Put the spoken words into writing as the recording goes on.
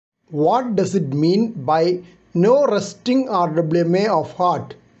What does it mean by no resting RWMA of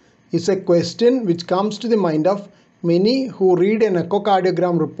heart? Is a question which comes to the mind of many who read an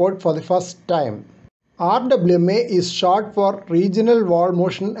echocardiogram report for the first time. RWMA is short for regional wall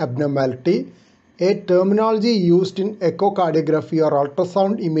motion abnormality, a terminology used in echocardiography or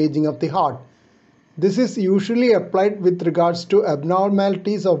ultrasound imaging of the heart. This is usually applied with regards to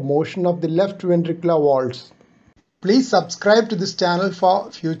abnormalities of motion of the left ventricular walls. Please subscribe to this channel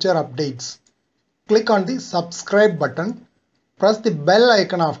for future updates. Click on the subscribe button. Press the bell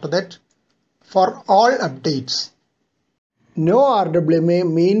icon after that for all updates. No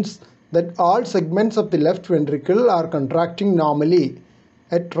RWMA means that all segments of the left ventricle are contracting normally.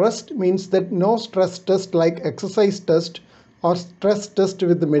 At rest means that no stress test like exercise test or stress test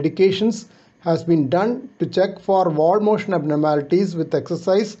with the medications has been done to check for wall motion abnormalities with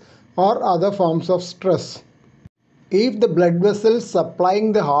exercise or other forms of stress. If the blood vessels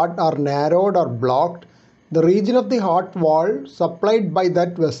supplying the heart are narrowed or blocked, the region of the heart wall supplied by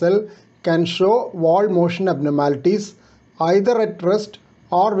that vessel can show wall motion abnormalities either at rest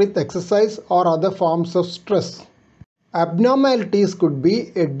or with exercise or other forms of stress. Abnormalities could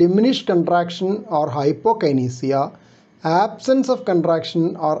be a diminished contraction or hypokinesia, absence of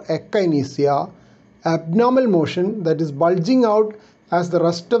contraction or echinacea, abnormal motion, that is bulging out as the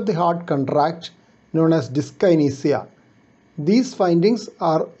rest of the heart contracts, known as dyskinesia. These findings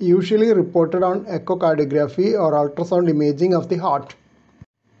are usually reported on echocardiography or ultrasound imaging of the heart.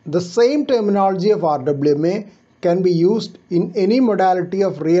 The same terminology of RWMA can be used in any modality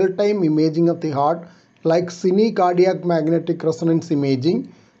of real-time imaging of the heart like cine cardiac magnetic resonance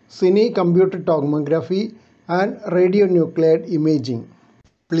imaging, cine computed tomography, and radionuclide imaging.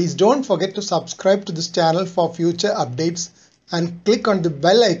 Please don't forget to subscribe to this channel for future updates and click on the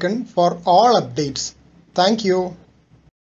bell icon for all updates. Thank you.